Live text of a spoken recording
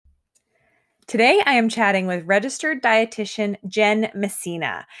Today, I am chatting with registered dietitian Jen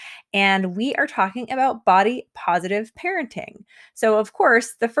Messina, and we are talking about body positive parenting. So, of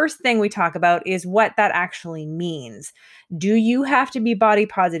course, the first thing we talk about is what that actually means. Do you have to be body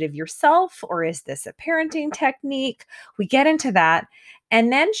positive yourself, or is this a parenting technique? We get into that. And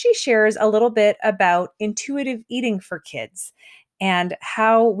then she shares a little bit about intuitive eating for kids and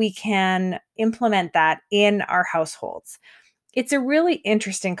how we can implement that in our households. It's a really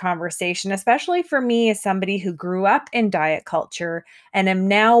interesting conversation, especially for me as somebody who grew up in diet culture and am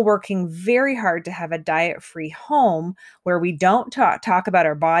now working very hard to have a diet free home where we don't talk about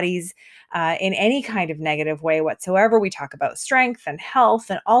our bodies in any kind of negative way whatsoever. We talk about strength and health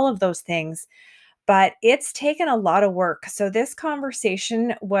and all of those things, but it's taken a lot of work. So this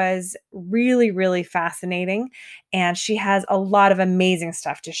conversation was really, really fascinating. And she has a lot of amazing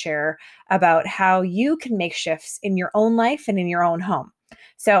stuff to share about how you can make shifts in your own life and in your own home.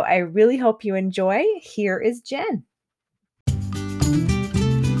 So I really hope you enjoy. Here is Jen.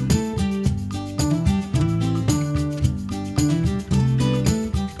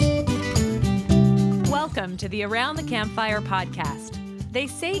 Welcome to the Around the Campfire podcast. They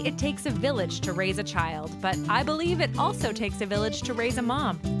say it takes a village to raise a child, but I believe it also takes a village to raise a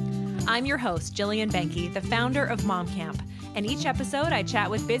mom. I'm your host, Jillian Benke, the founder of Mom Camp, and each episode I chat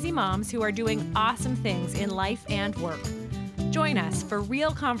with busy moms who are doing awesome things in life and work. Join us for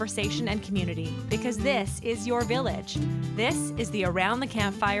real conversation and community, because this is your village. This is the Around the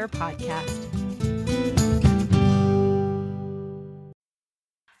Campfire podcast.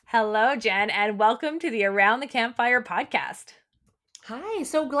 Hello, Jen, and welcome to the Around the Campfire podcast. Hi,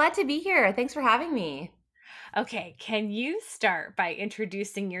 so glad to be here. Thanks for having me. Okay, can you start by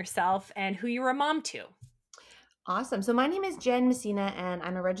introducing yourself and who you're a mom to? Awesome. So my name is Jen Messina, and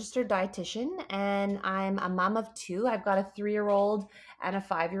I'm a registered dietitian, and I'm a mom of two. I've got a 3-year-old and a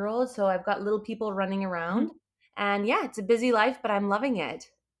 5-year-old, so I've got little people running Mhm. around. And yeah, it's a busy life, but I'm loving it.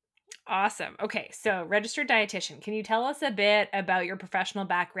 Awesome. Okay, so registered dietitian. Can you tell us a bit about your professional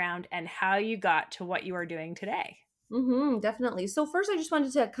background and how you got to what you are doing today? Definitely. So first, I just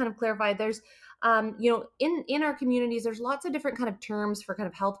wanted to kind of clarify. There's, in our communities, there's lots of different kind of terms for kind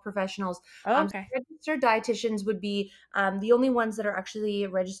of health professionals. Oh, So okay. registered dietitians would be the only ones that are actually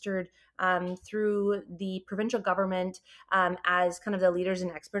registered through the provincial government as kind of the leaders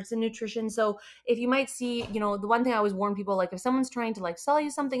and experts in nutrition. So if you might see, the one thing I always warn people, like if someone's trying to like sell you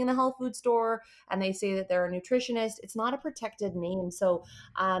something in the health food store and they say that they're a nutritionist, it's not a protected name. So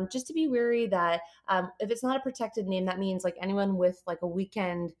just to be wary that if it's not a protected name, that means like anyone with like a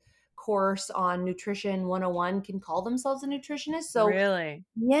weekend course on nutrition 101 can call themselves a nutritionist. So Really?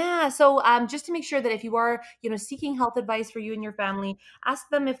 yeah. So just to make sure that if you are, seeking health advice for you and your family, ask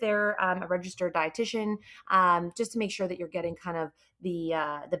them if they're a registered dietitian, just to make sure that you're getting kind of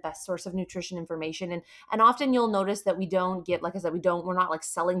the best source of nutrition information. And often you'll notice that we don't get, like I said, we're not like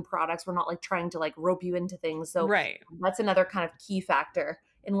selling products. We're not like trying to like rope you into things. So Right. that's another kind of key factor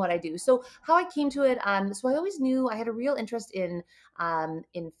in what I do. So how I came to it, so I always knew I had a real interest in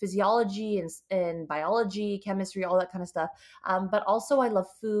physiology and biology, chemistry, all that kind of stuff. But also, I love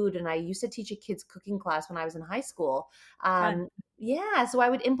food, and I used to teach a kids cooking class when I was in high school. Fun. Um, yeah, so I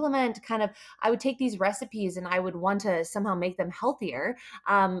would implement I would take these recipes and I would want to somehow make them healthier.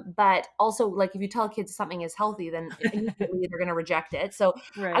 But also, like if you tell kids something is healthy, then immediately they're going to reject it. So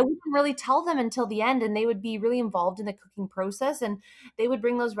I Right. wouldn't really tell them until the end, and they would be really involved in the cooking process, and they would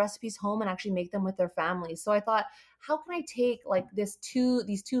bring those recipes home and actually make them with their families. So I thought, how can I take like these two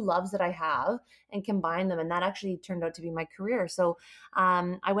loves that I have and combine them? And that actually turned out to be my career. So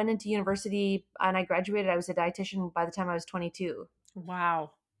I went into university and I graduated. I was a dietitian by the time I was 22.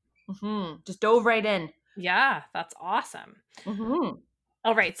 Wow. Just dove right in. Yeah, that's awesome. hmm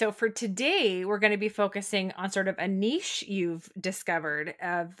All right. So for today, we're going to be focusing on sort of a niche you've discovered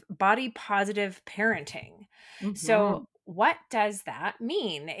of body positive parenting. hmm So what does that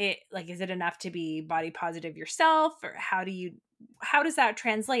mean? Is it enough to be body positive yourself, or how does that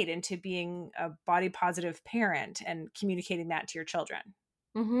translate into being a body positive parent and communicating that to your children?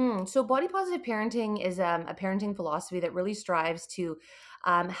 So, body positive parenting is a parenting philosophy that really strives to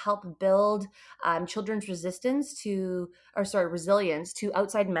help build children's resilience to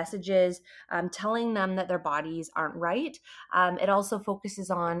outside messages, telling them that their bodies aren't right. It also focuses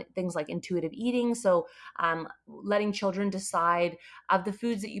on things like intuitive eating. So, letting children decide of the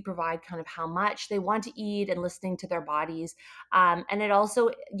foods that you provide, kind of how much they want to eat and listening to their bodies. And it also,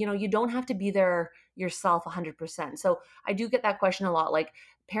 you don't have to be there yourself 100%. So, I do get that question a lot, like,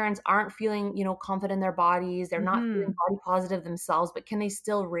 parents aren't feeling, confident in their bodies, they're not feeling Mhm. body positive themselves, but can they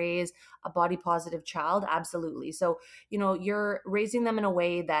still raise a body positive child? Absolutely. So, you're raising them in a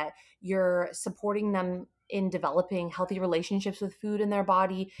way that you're supporting them in developing healthy relationships with food in their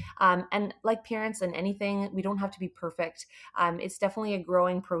body. And like parents and anything, we don't have to be perfect. It's definitely a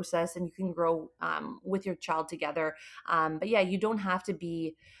growing process, and you can grow with your child together. But yeah, you don't have to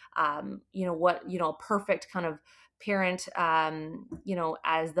be, a perfect kind of parent,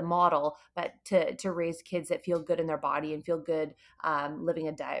 as the model, but to raise kids that feel good in their body and feel good living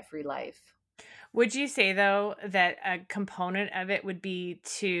a diet free life. Would you say though that a component of it would be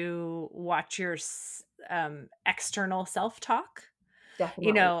to watch your external self-talk?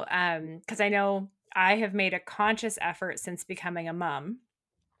 Definitely. Because I know I have made a conscious effort since becoming a mom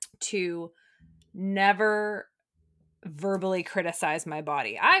to never verbally criticize my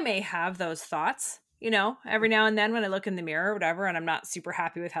body. I may have those thoughts, every now and then when I look in the mirror or whatever, and I'm not super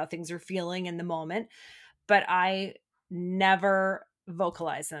happy with how things are feeling in the moment, but I never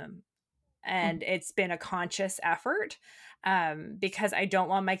vocalize them. And it's been a conscious effort, because I don't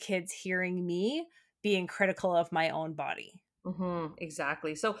want my kids hearing me being critical of my own body.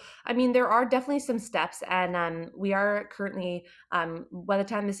 Exactly. So, I mean, there are definitely some steps, and we are currently, by the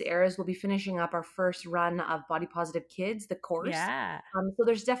time this airs, we'll be finishing up our first run of Body Positive Kids, the course. Yeah. So,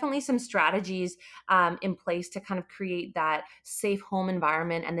 there's definitely some strategies in place to kind of create that safe home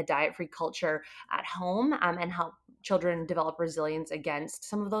environment and the diet free culture at home, and help children develop resilience against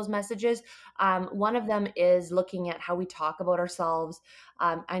some of those messages. One of them is looking at how we talk about ourselves.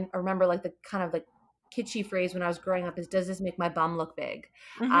 I remember like the kind of like kitschy phrase when I was growing up is, "Does this make my bum look big?"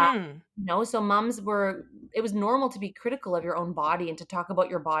 Uh, Mhm. so it was normal to be critical of your own body and to talk about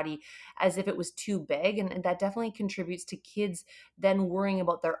your body as if it was too big. And that definitely contributes to kids then worrying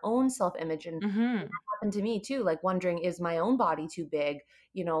about their own self image. And that Mhm. happened to me too, like wondering, is my own body too big?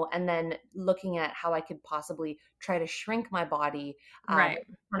 And then looking at how I could possibly try to shrink my body. Right.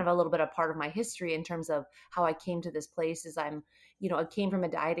 Kind of a little bit of part of my history in terms of how I came to this place is I came from a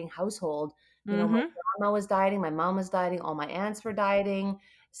dieting household. My Mhm. grandma was dieting, my mom was dieting, all my aunts were dieting,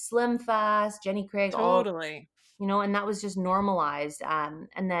 Slim Fast, Jenny Craig, all, Totally. and that was just normalized. And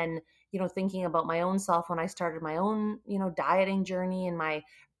then, thinking about my own self when I started my own, dieting journey in my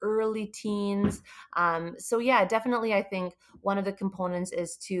early teens. So yeah, definitely I think one of the components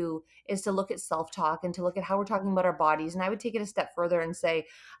is to look at self-talk and to look at how we're talking about our bodies. And I would take it a step further and say,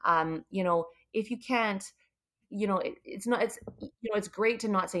 if you can't, it's not it's great to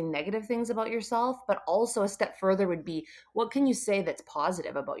not say negative things about yourself, but also a step further would be, what can you say that's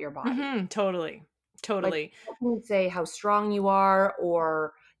positive about your body? Mhm. Totally. Like, Totally. what can you say how strong you are,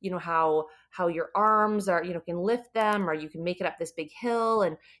 or how your arms are, can lift them, or you can make it up this big hill,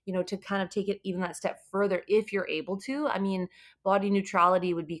 and to kind of take it even that step further if you're able to. I mean, body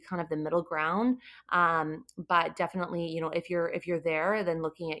neutrality would be kind of the middle ground. But definitely, if you're there, then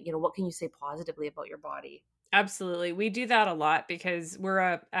looking at, what can you say positively about your body? Absolutely. We do that a lot because we're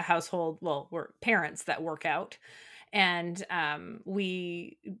a household, well, we're parents that work out. And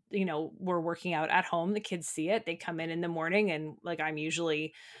we're working out at home. The kids see it. They come in the morning, and like I'm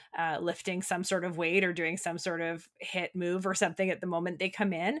usually lifting some sort of weight or doing some sort of hit move or something at the moment they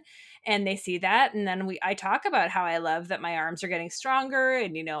come in, and they see that. And then I talk about how I love that my arms are getting stronger,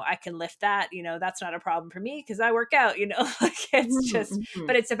 and I can lift that. That's not a problem for me because I work out. Like it's Mhm, just, mhm,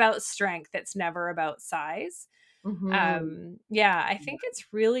 but it's about strength. It's never about size. mhm. Yeah, I think it's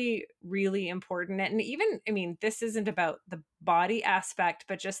really really important. And even, I mean, this isn't about the body aspect,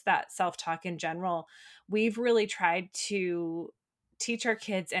 but just that self-talk in general. We've really tried to teach our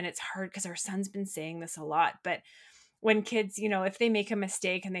kids, and it's hard because our son's been saying this a lot, but when kids, if they make a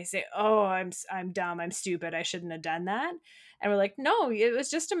mistake and they say, "Oh, I'm dumb, I'm stupid, I shouldn't have done that." And we're like, "No, it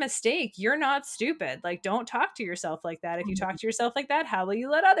was just a mistake. You're not stupid. Like, don't talk to yourself like that. If you talk to yourself like that, how will you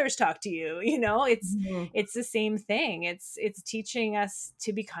let others talk to you?" Mhm, It's the same thing. It's teaching us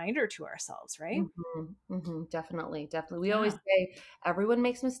to be kinder to ourselves, right? mhm, mhm. Definitely, definitely. We always Yeah, say everyone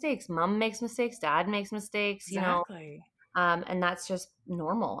makes mistakes. Mom makes mistakes, dad makes mistakes, exactly. and that's just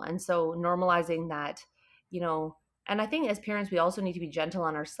normal. And so normalizing that, you know, and I think as parents, we also need to be gentle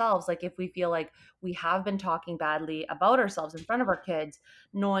on ourselves. Like if we feel like we have been talking badly about ourselves in front of our kids,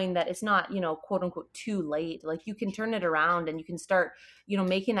 knowing that it's not, quote unquote, too late. Like you can turn it around and you can start,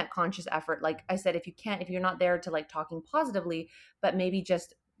 making that conscious effort. Like I said, if you're not there to like talking positively, but maybe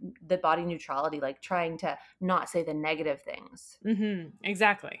just the body neutrality, like trying to not say the negative things.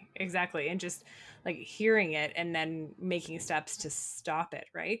 Exactly, exactly. And just like hearing it and then making steps to stop it,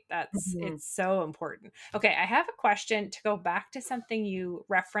 right? Hmm. It's so important. Okay, I have a question to go back to something you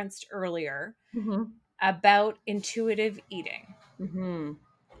referenced earlier Hmm. about intuitive eating. Hmm.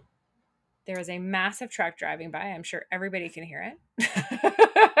 There is a massive truck driving by. I'm sure everybody can hear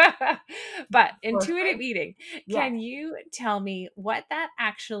it. But Course, intuitive right? eating, Yeah. can you tell me what that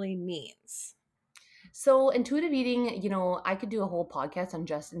actually means? So intuitive eating, I could do a whole podcast on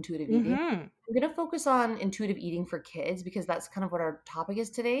just intuitive eating. Mm-hmm. I'm going to focus on intuitive eating for kids because that's kind of what our topic is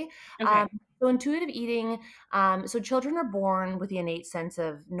today. Um, Okay. so intuitive eating, so children are born with the innate sense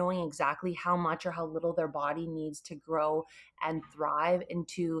of knowing exactly how much or how little their body needs to grow and thrive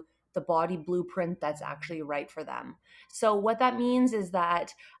into the body blueprint that's actually right for them. So what that means is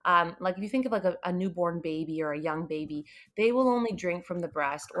that, like if you think of like a newborn baby or a young baby, they will only drink from the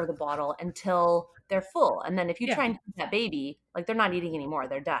breast or the bottle until they're full. And then if you Yeah. try and feed that baby, like they're not eating anymore,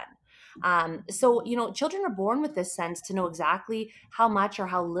 they're done. So, children are born with this sense to know exactly how much or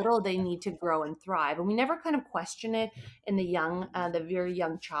how little they need to grow and thrive. And we never kind of question it in the very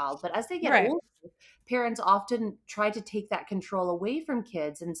young child. But as they get Right. older, parents often try to take that control away from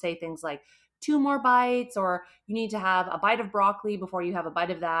kids and say things like, two more bites, or you need to have a bite of broccoli before you have a bite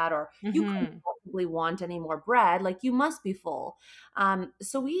of that, or you couldn't Mm-hmm. possibly want any more bread, like you must be full.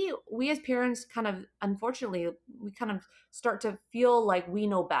 So we as parents kind of, unfortunately, we kind of start to feel like we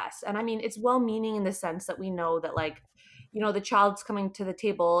know best. And I mean, it's well meaning in the sense that we know that, like, the child's coming to the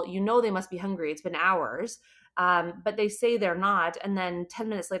table, they must be hungry. It's been hours. But they say they're not. And then 10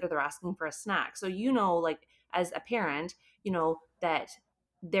 minutes later, they're asking for a snack. So, like, as a parent, that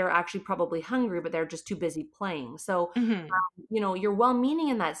they're actually probably hungry, but they're just too busy playing. So, Mm-hmm. you're well meaning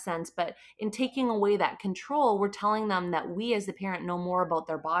in that sense, but in taking away that control, we're telling them that we as the parent know more about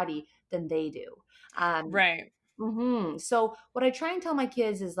their body than they do. Um, Right. so what I try and tell my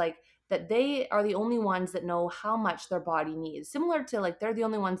kids is like that they are the only ones that know how much their body needs. Similar to like they're the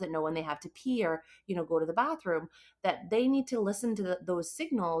only ones that know when they have to pee or go to the bathroom. That they need to listen to those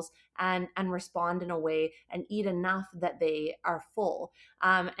signals and respond in a way and eat enough that they are full.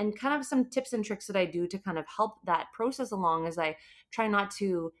 And kind of some tips and tricks that I do to kind of help that process along is I try not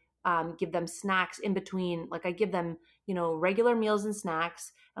to give them snacks in between. Like I give them regular meals and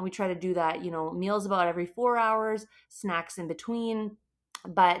snacks, and we try to do that, meals about every 4 hours, snacks in between.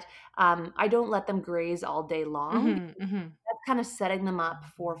 But I don't let them graze all day long. Mm-hmm. Mm-hmm. That's kind of setting them up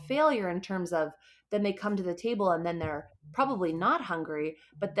for failure in terms of then they come to the table and then they're probably not hungry,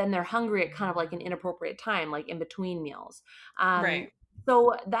 but then they're hungry at kind of like an inappropriate time, like in between meals. Um, Right.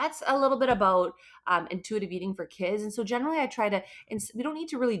 so that's a little bit about intuitive eating for kids. And so generally, I try to, and we don't need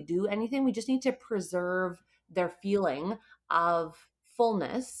to really do anything. We just need to preserve their feeling of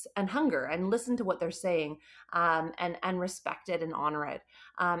fullness and hunger and listen to what they're saying, and respect it and honor it.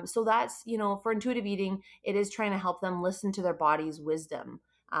 So that's, for intuitive eating, it is trying to help them listen to their body's wisdom,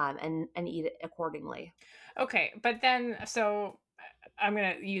 and eat it accordingly. Okay, but then I'm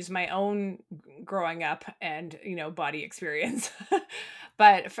going to use my own growing up and, body experience.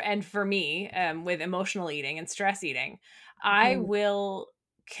 And for me, with emotional eating and stress eating, I Mhm. will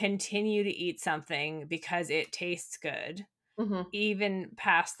continue to eat something because it tastes good, Mhm. even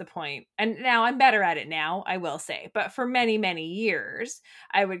past the point. And now I'm better at it now, I will say. But for many, many years,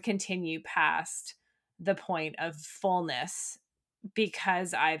 I would continue past the point of fullness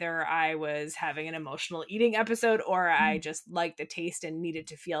because either I was having an emotional eating episode or I Mhm. just liked the taste and needed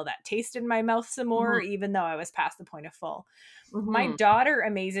to feel that taste in my mouth some more, Mhm. even though I was past the point of full. My Mhm. daughter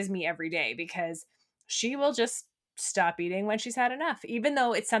amazes me every day because she will just stop eating when she's had enough, even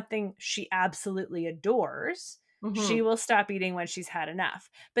though it's something she absolutely adores. She Mhm. will stop eating when she's had enough.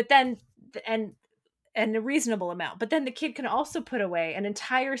 But then, and a reasonable amount. But then the kid can also put away an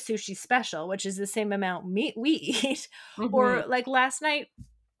entire sushi special, which is the same amount meat we eat. Mhm. Or like last night,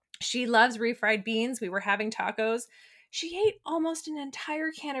 she loves refried beans. We were having tacos. She ate almost an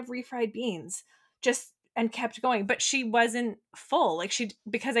entire can of refried beans just and kept going, but she wasn't full. Like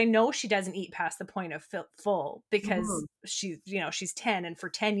because I know she doesn't eat past the point of full because Mhm. she's 10 and for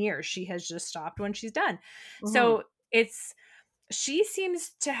 10 years she has just stopped when she's done. Mhm. So it's she seems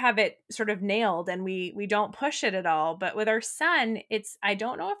to have it sort of nailed and we don't push it at all. But with our son, it's I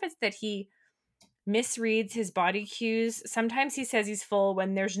don't know if it's that he misreads his body cues. Sometimes he says he's full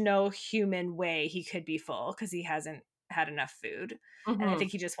when there's no human way he could be full because he hasn't had enough food. And I Mhm.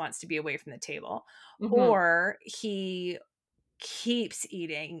 think he just wants to be away from the table. Mhm. Or he keeps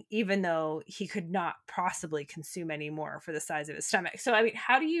eating even though he could not possibly consume any more for the size of his stomach. So I mean,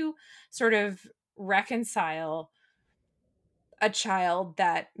 how do you sort of reconcile a child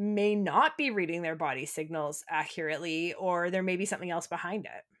that may not be reading their body signals accurately or there may be something else behind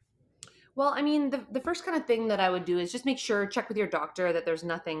it? Well, I mean, the first kind of thing that I would do is just make sure, check with your doctor that there's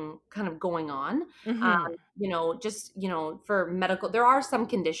nothing kind of going on. Um, Hmm. just, for medical, there are some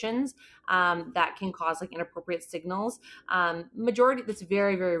conditions that can cause like inappropriate signals. Majority, that's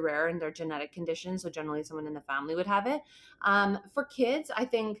very, very rare and they're genetic conditions. So generally someone in the family would have it. For kids, I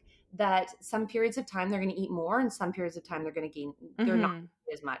think that some periods of time they're going to eat more and some periods of time they're not Hmm.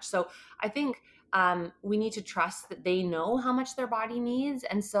 as much. So I think we need to trust that they know how much their body needs.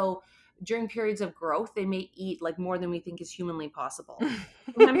 And so during periods of growth, they may eat like more than we think is humanly possible.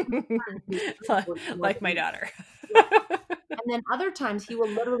 Sometimes Like my daughter. and then other times he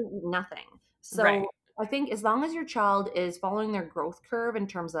will literally eat nothing. So Right. I think as long as your child is following their growth curve in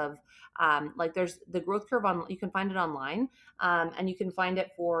terms of like there's the growth curve on you can find it online and you can find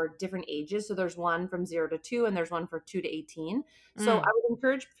it for different ages. So there's one from 0 to 2 and there's one for 2 to 18. So I Mm. would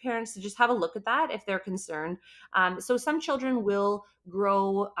encourage parents to just have a look at that if they're concerned. So some children will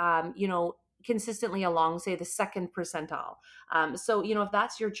grow, consistently along, say, the second percentile. So, if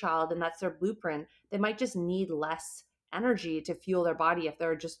that's your child and that's their blueprint, they might just need less energy to fuel their body if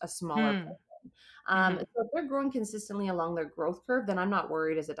they're just a smaller Hmm. person. Hmm. So if they're growing consistently along their growth curve, then I'm not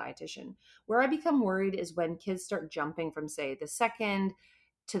worried as a dietitian. Where I become worried is when kids start jumping from, say, the second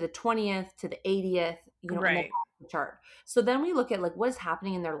to the 20th to the 80th, and then Right. off the chart. So then we look at like what is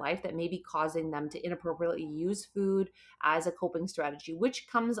happening in their life that may be causing them to inappropriately use food as a coping strategy, which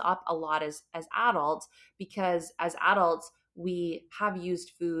comes up a lot as adults, because as adults, we have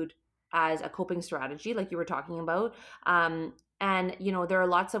used food as a coping strategy, like you were talking about. And there are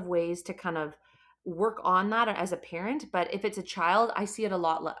lots of ways to kind of work on that as a parent, but if it's a child, I see it a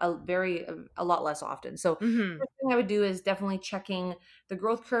lot less often. So Hmm. first thing I would do is definitely checking the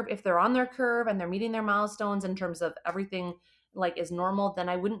growth curve. If they're on their curve and they're meeting their milestones in terms of everything like is normal, then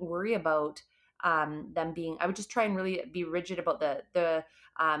I wouldn't worry about them being. I would just try and really be rigid about the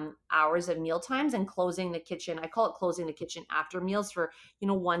hours of meal times and closing the kitchen. I call it closing the kitchen after meals for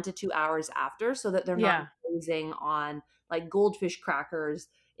 1 to 2 hours after, so that they're not Yeah. grazing on like goldfish crackers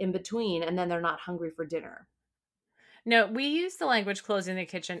in between, and then they're not hungry for dinner. No, we use the language closing the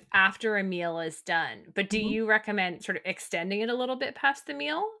kitchen after a meal is done. But do Mhm. you recommend sort of extending it a little bit past the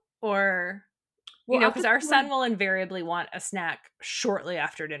meal? Or, Well, after because our son will invariably want a snack shortly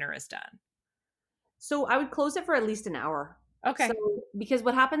after dinner is done. So I would close it for at least an hour. So Okay. because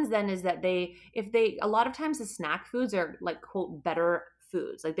what happens then is that a lot of times the snack foods are like quote better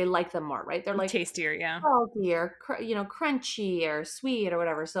foods. Like they like them more, right? They're like Tastier, yeah. salty or crunchy or sweet or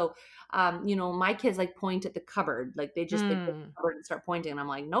whatever. So my kids like point at the cupboard. Like they go to the Mm. cupboard and start pointing and I'm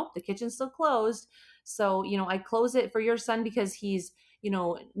like, "Nope, the kitchen's still closed." So, I close it for your son because he's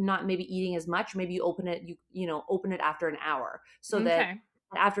not maybe eating as much. Maybe you open it after an hour so that Okay.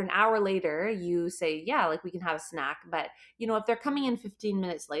 after an hour later you say, yeah, like we can have a snack. But if they're coming in 15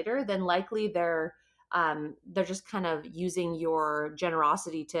 minutes later, then likely they're just kind of using your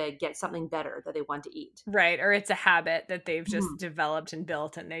generosity to get something better that they want to eat. Right, or it's a habit that they've just Mhm. developed and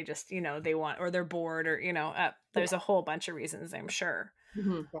built, and they just, they want, or they're bored, or, there's Yeah. a whole bunch of reasons, I'm sure.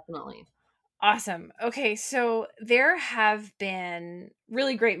 Definitely. Awesome. Okay, so there have been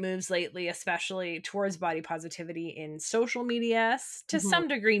really great moves lately, especially towards body positivity in social media, to Mhm. some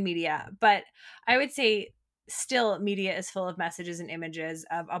degree, media. But I would say still, media is full of messages and images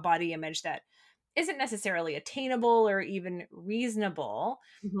of a body image that isn't necessarily attainable or even reasonable.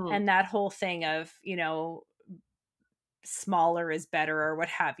 Mhm. And that whole thing of, smaller is better or what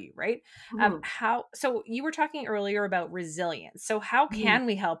have you, right? Mhm. How so you were talking earlier about resilience. So how Mhm. can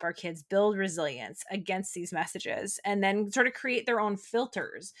we help our kids build resilience against these messages and then sort of create their own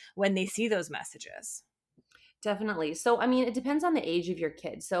filters when they see those messages? Definitely. So, I mean, it depends on the age of your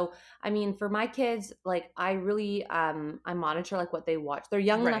kids. So, I mean, for my kids, like I really I monitor like what they watch. They're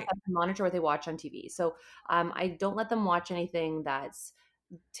young enough Right. that I can monitor what they watch on TV. So, I don't let them watch anything that's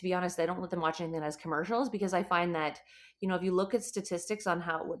to be honest, I don't let them watch anything that has commercials because I find that, if you look at statistics on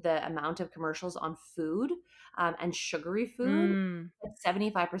how the amount of commercials on food and sugary food, Mm. it's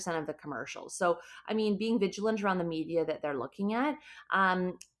 75% of the commercials. So, I mean, being vigilant around the media that they're looking at.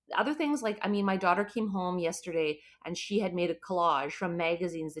 Other things like, I mean, my daughter came home yesterday and she had made a collage from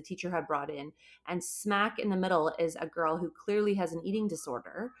magazines the teacher had brought in. And smack in the middle is a girl who clearly has an eating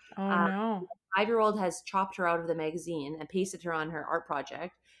disorder. Oh Um, no. 5-year-old has chopped her out of the magazine and pasted her on her art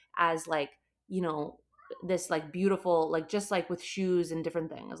project as like this like beautiful, like just like with shoes and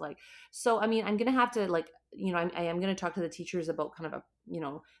different things, like. So I mean, I'm gonna have to like I am gonna talk to the teachers about kind of a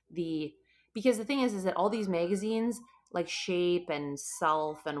the because the thing is that all these magazines like Shape and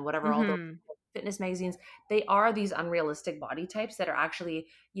Self and whatever, all those Mhm. fitness magazines, they are these unrealistic body types that are actually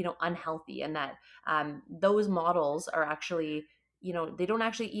unhealthy, and that those models are actually they don't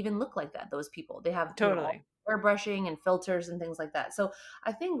actually even look like that, those people. They have, all Totally. airbrushing and filters and things like that. So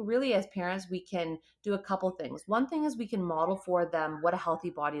I think really as parents, we can do a couple things. One thing is we can model for them what a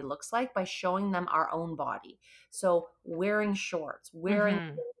healthy body looks like by showing them our own body. So wearing shorts, wearing a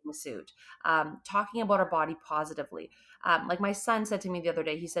Mhm. bathing suit, talking about our body positively. Like my son said to me the other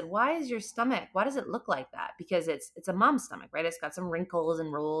day, he said, "Why is your stomach? Why does it look like that?" Because it's a mom's stomach, right? It's got some wrinkles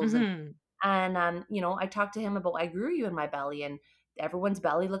and rolls, Mhm. I talked to him about, I grew you in my belly, and everyone's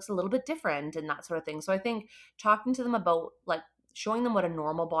belly looks a little bit different and that sort of thing. So I think talking to them about, like, showing them what a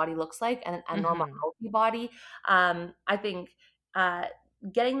normal body looks like and a normal Mhm. healthy body. I think uh,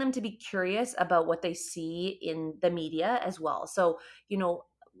 getting them to be curious about what they see in the media as well. So,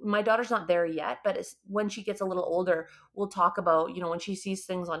 my daughter's not there yet, but when she gets a little older, we'll talk about, when she sees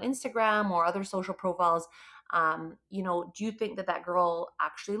things on Instagram or other social profiles, do you think that that girl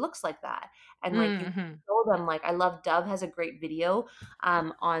actually looks like that? And like, you Mhm. show them, like, I love Dove has a great video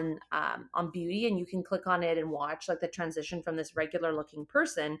on beauty, and you can click on it and watch like the transition from this regular looking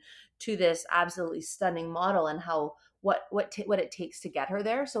person to this absolutely stunning model, and how what it takes to get her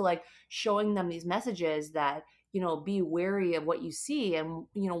there. So like showing them these messages that, be wary of what you see, and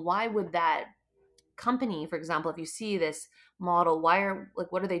why would that company, for example, if you see this model,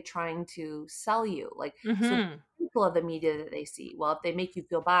 what are they trying to sell you? Like, so Mhm. people of the media that they see, well, if they make you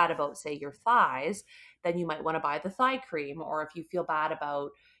feel bad about, say, your thighs, then you might want to buy the thigh cream. Or if you feel bad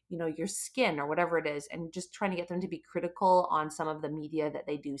about, your skin or whatever it is, and just trying to get them to be critical on some of the media that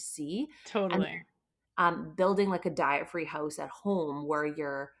they do see. And Totally. building like a diet free house at home where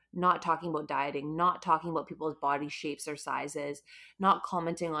you're not talking about dieting, not talking about people's body shapes or sizes, not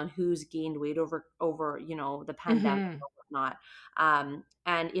commenting on who's gained weight over the pandemic Mhm. or whatnot.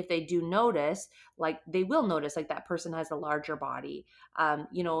 And if they do notice, like they will notice, like that person has a larger body, then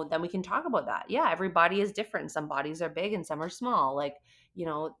we can talk about that. Yeah, every body is different. Some bodies are big and some are small. Like,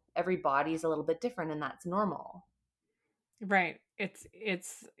 every body is a little bit different, and that's normal. Right. It's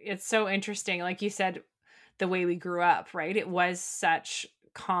so interesting. Like you said, the way we grew up, right? It was such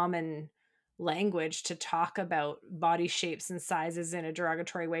common language to talk about body shapes and sizes in a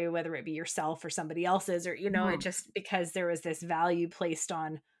derogatory way, whether it be yourself or somebody else's, or, it Mhm. just because there was this value placed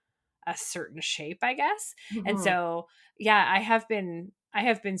on a certain shape, I guess. And Mhm. so, yeah, I have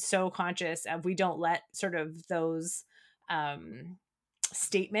been so conscious of we don't let sort of those um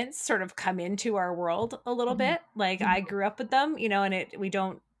statements sort of come into our world a little Mhm. bit. Like I Mhm. grew up with them, and it we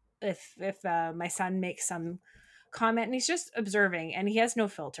don't if my son makes some comment and he's just observing and he has no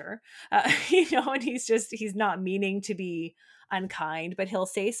filter, and he's not meaning to be unkind, but he'll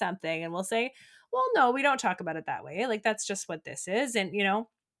say something and we'll say, well, no, we don't talk about it that way. Like that's just what this is, and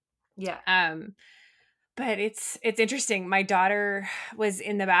Yeah. um but it's interesting. My daughter was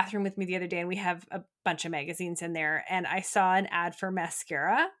in the bathroom with me the other day and we have a bunch of magazines in there and I saw an ad for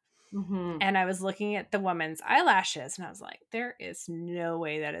mascara Mhm. and I was looking at the woman's eyelashes and I was like, there is no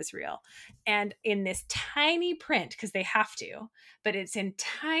way that is real. And in this tiny print, because they have to, but it's in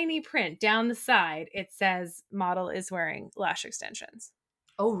tiny print down the side, it says model is wearing lash extensions.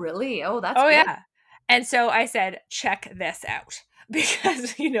 Oh, really? Oh, that's Oh, good. yeah. And so I said, check this out.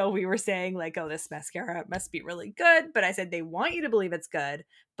 Because, we were saying, like, oh, this mascara must be really good. But I said, they want you to believe it's good,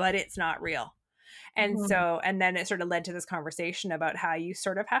 but it's not real. And Mhm. so, and then it sort of led to this conversation about how you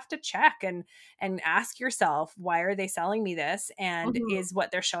sort of have to check and ask yourself, why are they selling me this? And Mhm. is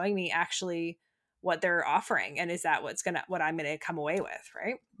what they're showing me actually what they're offering? And is that what I'm gonna come away with,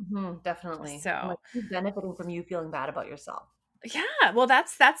 right? Mhm. Definitely. And like, So who's benefiting from you feeling bad about yourself? yeah, well,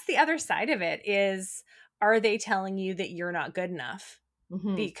 that's the other side of it is, are they telling you that you're not good enough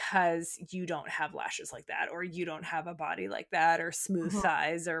Mhm. because you don't have lashes like that, or you don't have a body like that, or smooth Mhm.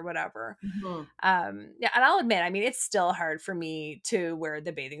 thighs or whatever? Mhm. Yeah, and I'll admit, I mean, it's still hard for me to wear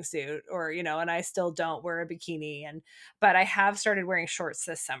the bathing suit, or and I still don't wear a bikini, but I have started wearing shorts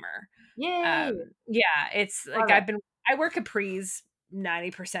this summer. Yay! Yeah, it's like Love it. I wear capris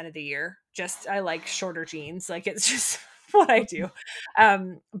 90% of the year. Just I like shorter jeans. Like it's just what I do.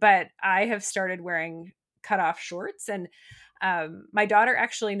 But I have started wearing cut off shorts and my daughter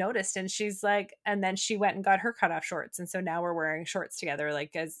actually noticed and she's like, and then she went and got her cut off shorts. And so now we're wearing shorts together,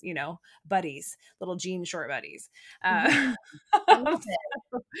 like as buddies, little jean short buddies. Uh, Mhm. I love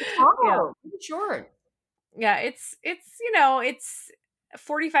it. It's yeah. tall. It's short. Yeah, it's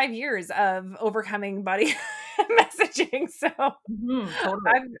 45 years of overcoming body messaging. So Mhm.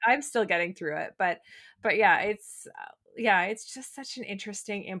 Totally. I'm still getting through it, but yeah, it's just such an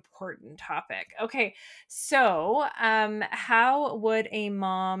interesting, important topic. Okay, so how would a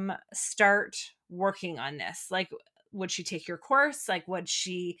mom start working on this? Like would she take your course? Like,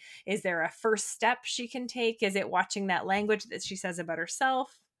 is there a first step she can take? Is it watching that language that she says about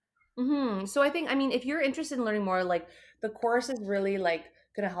herself? So I think, I mean, if you're interested in learning more, like the course is really like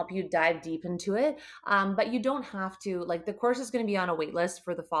going to help you dive deep into it. But you don't have to, like, the course is going to be on a wait list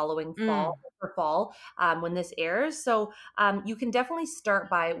for the following fall, Mm, for fall, when this airs. So you can definitely start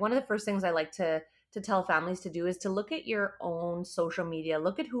by, one of the first things I like to tell families to do is to look at your own social media,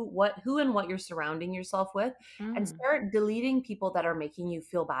 look at who and what you're surrounding yourself with, and mm. start deleting people that are making you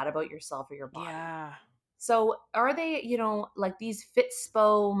feel bad about yourself or your body. Yeah, So are they, like these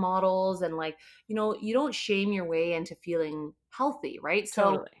Fitspo models, and like, you don't shame your way into feeling healthy, right? So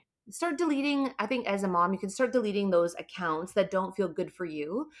totally. start deleting. I think as a mom, you can start deleting those accounts that don't feel good for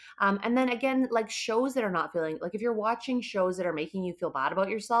you. And then again, like shows that are not feeling, like if you're watching shows that are making you feel bad about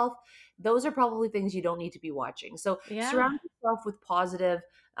yourself, those are probably things you don't need to be watching. So Yeah, surround yourself with positive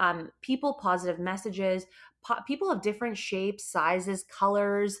people, positive messages, people of different shapes, sizes,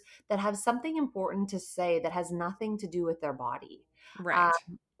 colors, that have something important to say that has nothing to do with their body. Um, right.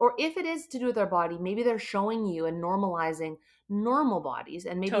 or if it is to do with their body, maybe they're showing you and normalizing normal bodies.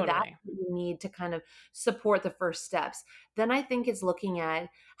 And maybe that's Totally. what you need to kind of support the first steps. Then I think it's looking at,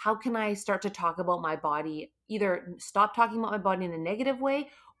 how can I start to talk about my body, either stop talking about my body in a negative way,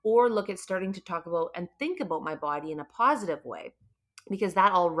 or look at starting to talk about and think about my body in a positive way, because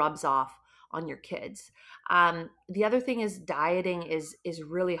that all rubs off on your kids. The other thing is, dieting is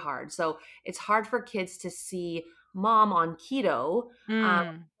really hard. So it's hard for kids to see mom on keto. Um,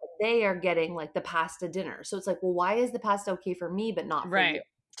 Mm, they are getting like the pasta dinner. So it's like, well, why is the pasta okay for me but not for you? right.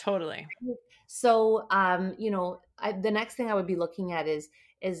 Totally. So, the next thing I would be looking at is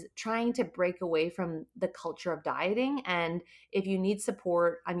trying to break away from the culture of dieting. And if you need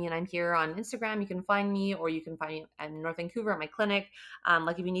support, I mean, I'm here on Instagram. You can find me, or you can find me in North Vancouver at my clinic.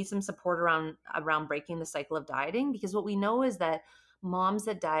 Like if you need some support around breaking the cycle of dieting, because what we know is that moms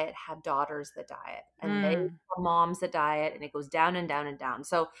that diet have daughters that diet, and they Mm, have moms that diet, and it goes down and down and down.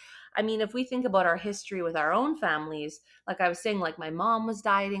 So, I mean, if we think about our history with our own families, like I was saying, like my mom was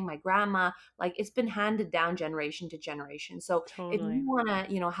dieting, my grandma, like it's been handed down generation to generation. So if you totally. want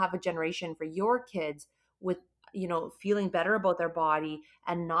to, have a generation for your kids with, feeling better about their body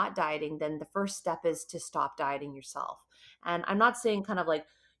and not dieting, then the first step is to stop dieting yourself. And I'm not saying kind of like,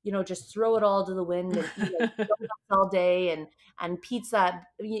 just throw it all to the wind and eat like donuts all day and pizza.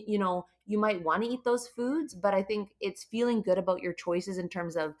 You might want to eat those foods, but I think it's feeling good about your choices in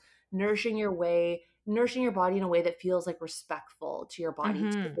terms of nourishing your body in a way that feels like respectful to your body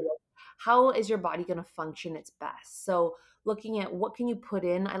too. Hmm. Like, how is your body going to function its best? So looking at what can you put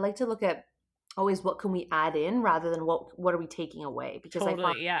in, I like to look at always what can we add in rather than what are we taking away, because I find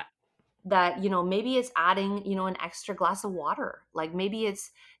Totally. Yeah. that maybe it's adding an extra glass of water, like maybe it's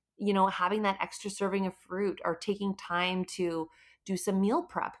having that extra serving of fruit, or taking time to do some meal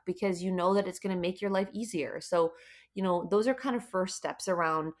prep because you know that it's going to make your life easier. So those are kind of first steps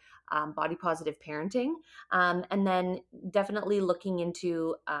around body positive parenting. And then definitely looking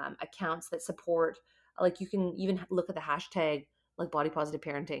into accounts that support, like you can even look at the hashtag like body positive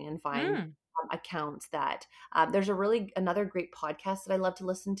parenting and find Mm. accounts that there's another great podcast that I love to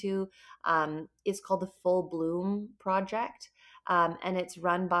listen to. It's called the Full Bloom Project. And it's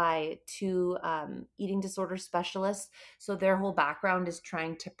run by two eating disorder specialists. So their whole background is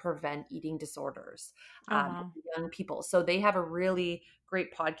trying to prevent eating disorders Oh, wow. in young people. So they have a really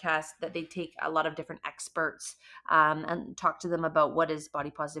great podcast that they take a lot of different experts and talk to them about what does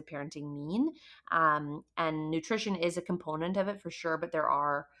body positive parenting mean. And nutrition is a component of it for sure, but there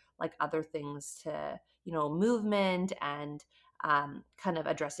are like other things to, movement and kind of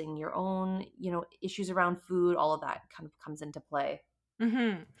addressing your own, issues around food. All of that kind of comes into play.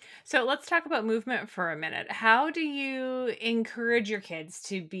 Hmm. So let's talk about movement for a minute. How do you encourage your kids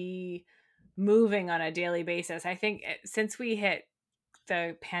to be moving on a daily basis? I think since we hit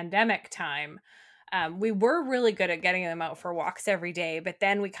the pandemic time, we were really good at getting them out for walks every day, but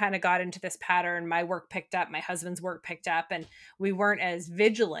then we kind of got into this pattern. My work picked up, my husband's work picked up, and we weren't as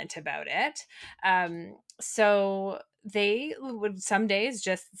vigilant about it. So they would some days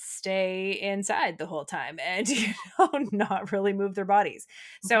just stay inside the whole time and not really move their bodies.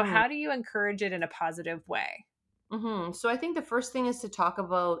 So Mhm. how do you encourage it in a positive way? So I think the first thing is to talk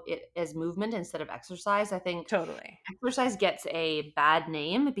about it as movement instead of exercise. I think Totally. exercise gets a bad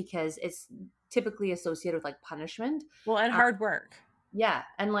name because it's typically associated with like punishment. Well, and hard work. Yeah,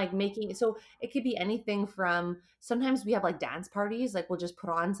 and like making, so it could be anything from, sometimes we have like dance parties, like we'll just put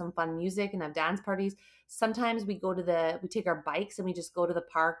on some fun music and have dance parties. Sometimes we take our bikes and we just go to the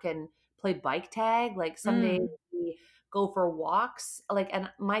park and play bike tag. Like some days Mm, we go for walks. Like,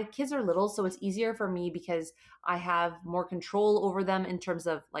 and my kids are little, so it's easier for me because I have more control over them in terms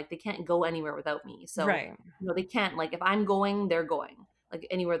of like they can't go anywhere without me. So, Right. they can't, like, if I'm going, they're going, like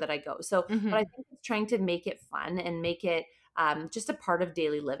anywhere that I go. So, but I Hmm. think it's trying to make it fun and make it just a part of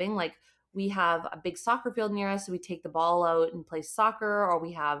daily living. Like, we have a big soccer field near us, so we take the ball out and play soccer, or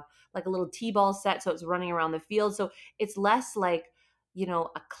we have like a little t-ball set, so it's running around the field. So it's less like,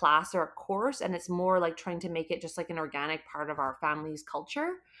 a class or a course, and it's more like trying to make it just like an organic part of our family's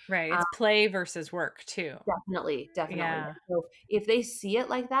culture. Right. um, It's play versus work too. definitely. Yeah. So if they see it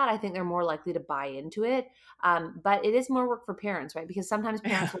like that, I think they're more likely to buy into it. But it is more work for parents, right? Because sometimes Yeah.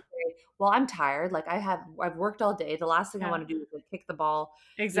 parents will say, well, I'm tired, like I've worked all day, the last thing I Yeah. want to do is like kick the ball,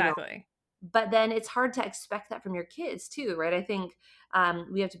 you know Exactly. but then it's hard to expect that from your kids too, right? I think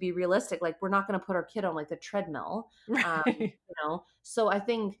we have to be realistic. Like, we're not going to put our kid on like the treadmill, Right. so I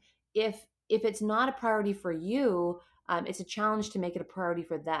think if it's not a priority for you, it's a challenge to make it a priority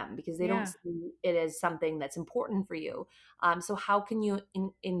for them because they don't Yeah. see it as something that's important for you. So how can you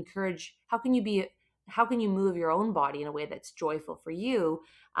encourage, how can you move your own body in a way that's joyful for you,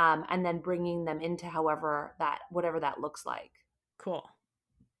 and then bringing them into whatever that looks like. Cool.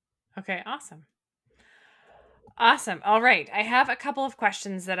 Okay. Awesome. Awesome. All right. I have a couple of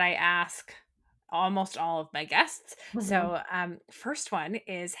questions that I ask almost all of my guests. Mhm. So, first one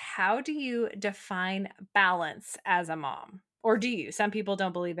is, how do you define balance as a mom? Or do you? Some people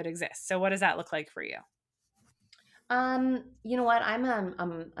don't believe it exists. So, what does that look like for you? You know what? I'm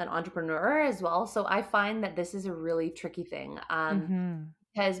an entrepreneur as well, so I find that this is a really tricky thing. Hmm.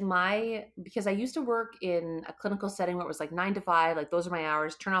 Because I used to work in a clinical setting where it was like 9 to 5, like those are my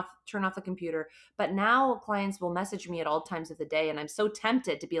hours, turn off the computer. But now clients will message me at all times of the day, and I'm so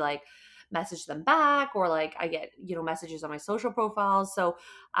tempted to be like, message them back, or like I get, messages on my social profiles. So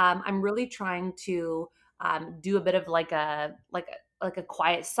I'm really trying to do a bit of like a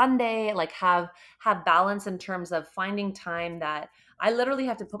quiet Sunday, like have balance in terms of finding time that I literally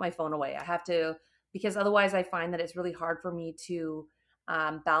have to put my phone away. I have to, because otherwise I find that it's really hard for me to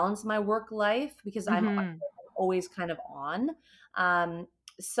balance my work life because I'm Hmm. always kind of on. Um,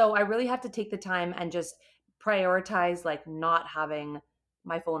 so I really have to take the time and just prioritize like not having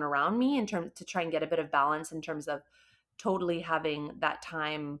my phone around me in terms to try and get a bit of balance in terms of totally having that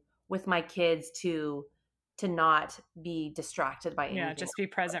time with my kids to not be distracted by Yeah. anything. Just be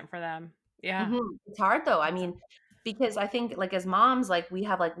present for them. Yeah. It's hard though. I Awesome. mean, because I think like as moms, like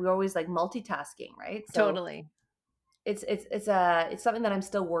we're always like multitasking, right? So Totally. it's something that I'm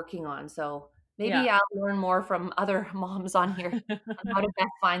still working on. So Yeah. maybe I'll learn more from other moms on here on how to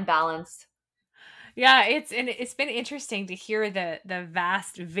best find balance. Yeah, it's been interesting to hear the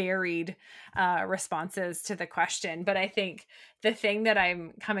vast varied responses to the question, but I think the thing that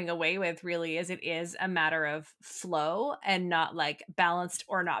I'm coming away with really is it is a matter of flow and not like balanced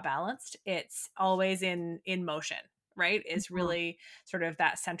or not balanced. It's always in motion, right? Is Mhm. really sort of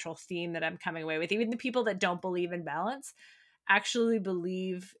that central theme that I'm coming away with. Even the people that don't believe in balance actually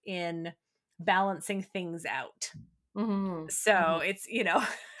believe in balancing things out. Mhm. So Mhm. it's,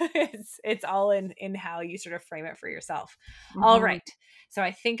 it's all in how you sort of frame it for yourself. All Mhm. right. So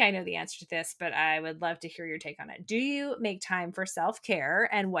I think I know the answer to this, but I would love to hear your take on it. Do you make time for self-care,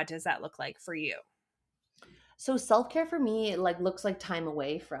 and what does that look like for you? So self-care for me like looks like time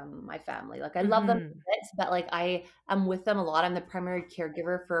away from my family. Like, I love them to Mhm. bits, but like I am with them a lot. I'm the primary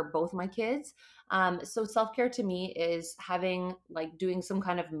caregiver for both my kids. So self-care to me is having like doing some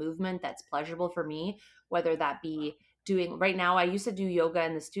kind of movement that's pleasurable for me, whether that be doing, right now I used to do yoga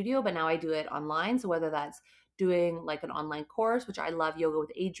in the studio, but now I do it online. So whether that's doing like an online course, which I love, yoga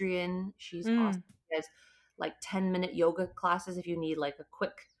with Adriene. She's awesome. Mm, She has like 10-minute yoga classes if you need like a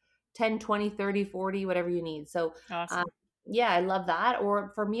quick 10, 20, 30, 40, whatever you need. So, um, awesome. yeah, I love that.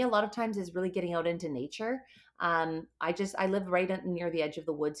 Or for me, a lot of times is really getting out into nature. I live near the edge of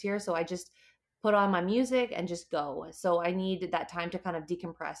the woods here. So I just put on my music and just go. So I need that time to kind of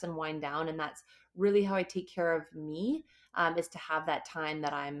decompress and wind down. And that's really how I take care of me, is to have that time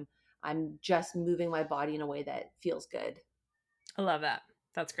that I'm just moving my body in a way that feels good. I love that.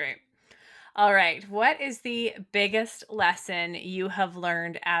 That's great. All right. What is the biggest lesson you have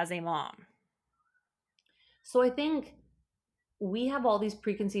learned as a mom? So I think we have all these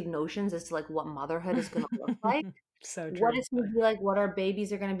preconceived notions as to like what motherhood is going to look like, So what true. it's going to be like, what our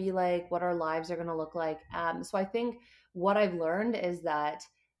babies are going to be like, what our lives are going to look like. So I think what I've learned is that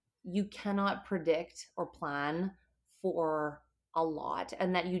you cannot predict or plan for a lot,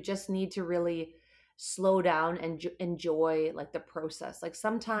 and that you just need to really slow down and enjoy like the process. Like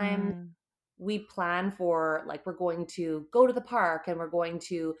sometimes Mm, we plan for like, we're going to go to the park and we're going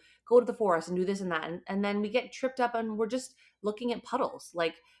to go to the forest and do this and that. And then we get tripped up and we're just looking at puddles.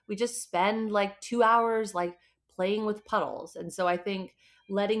 Like we just spend like 2 hours like playing with puddles. And so I think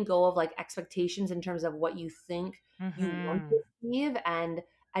letting go of like expectations in terms of what you think you want to achieve, and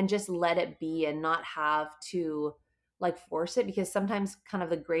just let it be and not have to like force it, because sometimes kind of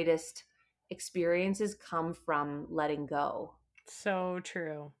the greatest experiences come from letting go. So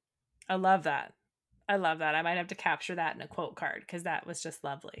true. I love that. I love that. I might have to capture that in a quote card because that was just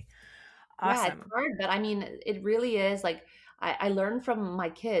lovely. Yeah, it's Awesome. hard, but I mean, it really is like I learned from my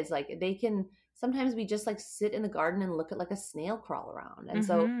kids, like they can sometimes we just like sit in the garden and look at like a snail crawl around. And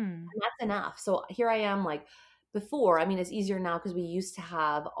so Mm-hmm. and that's enough. So here I am like before, I mean, it's easier now because we used to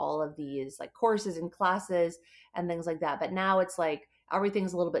have all of these like courses and classes and things like that. But now it's like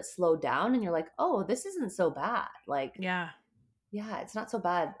everything's a little bit slowed down and you're like, oh, this isn't so bad. Like, Yeah, yeah, it's not so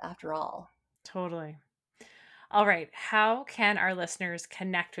bad after all. totally. All right. How can our listeners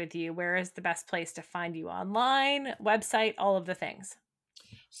connect with you? Where is the best place to find you online, website, all of the things?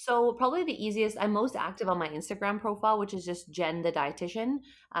 So probably the easiest, I'm most active on my Instagram profile, which is just Jen the dietitian,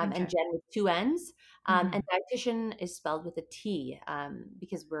 and Okay. Jen with two N's. And Hmm. dietitian is spelled with a T,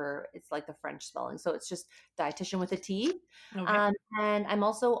 because it's like the French spelling. So it's just dietitian with a T. Okay. And I'm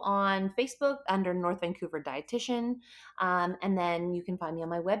also on Facebook under North Vancouver Dietitian. And then you can find me on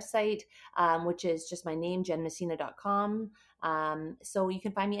my website, which is just my name, jenmessina.com. So you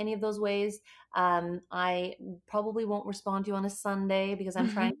can find me any of those ways. I probably won't respond to you on a Sunday because I'm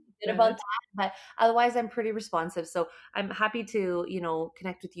trying to be good about Good. that, but otherwise I'm pretty responsive. So I'm happy to,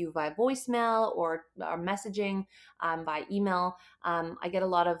 connect with you via voicemail or messaging, by email. I get a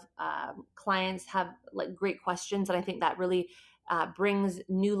lot of clients have like great questions, and I think that really brings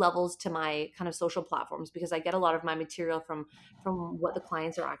new levels to my kind of social platforms, because I get a lot of my material from what the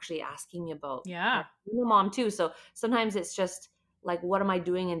clients are actually asking me about. And Yeah. I'm a mom too, so sometimes it's just like, what am I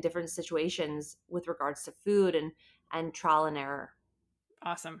doing in different situations with regards to food and trial and error.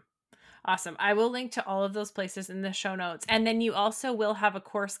 Awesome. Awesome. I will link to all of those places in the show notes. And then you also will have a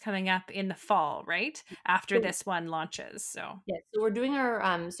course coming up in the fall, right? After So this one launches. So, yeah, so we're doing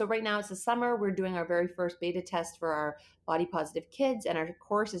our so right now it's the summer. We're doing our very first beta test for our body positive kids, and our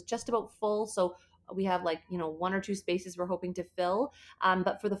course is just about full. So we have like, one or two spaces we're hoping to fill.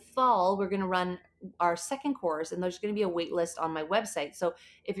 But for the fall, we're going to run our second course, and there's going to be a wait list on my website. So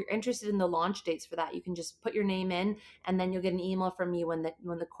if you're interested in the launch dates for that, you can just put your name in, and then you'll get an email from me when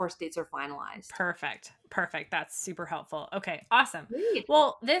the course dates are finalized. perfect. Perfect. That's super helpful. Okay, awesome. Great.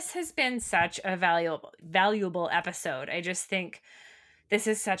 Well, this has been such a valuable episode. I just think this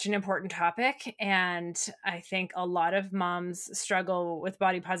is such an important topic, and I think a lot of moms struggle with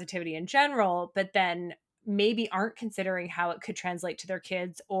body positivity in general, but then maybe aren't considering how it could translate to their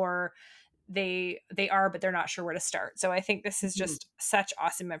kids, or they are but they're not sure where to start. So I think this is Mhm. just such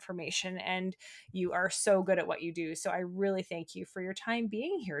awesome information, and you are so good at what you do. So I really thank you for your time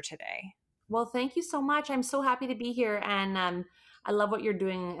being here today. Well, thank you so much. I'm so happy to be here, and I love what you're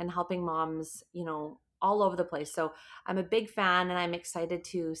doing and helping moms, all over the place. So I'm a big fan, and I'm excited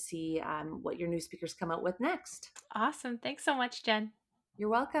to see what your new speakers come out with next. Awesome. Thanks so much, Jen. You're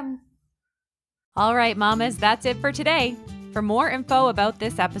welcome. All right, mamas, that's it for today. For more info about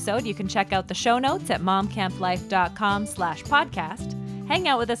this episode, you can check out the show notes at momcamplife.com/podcast. Hang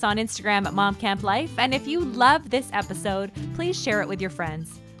out with us on Instagram at momcamplife. And if you love this episode, please share it with your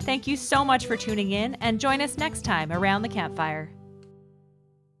friends. Thank you so much for tuning in, and join us next time around the campfire.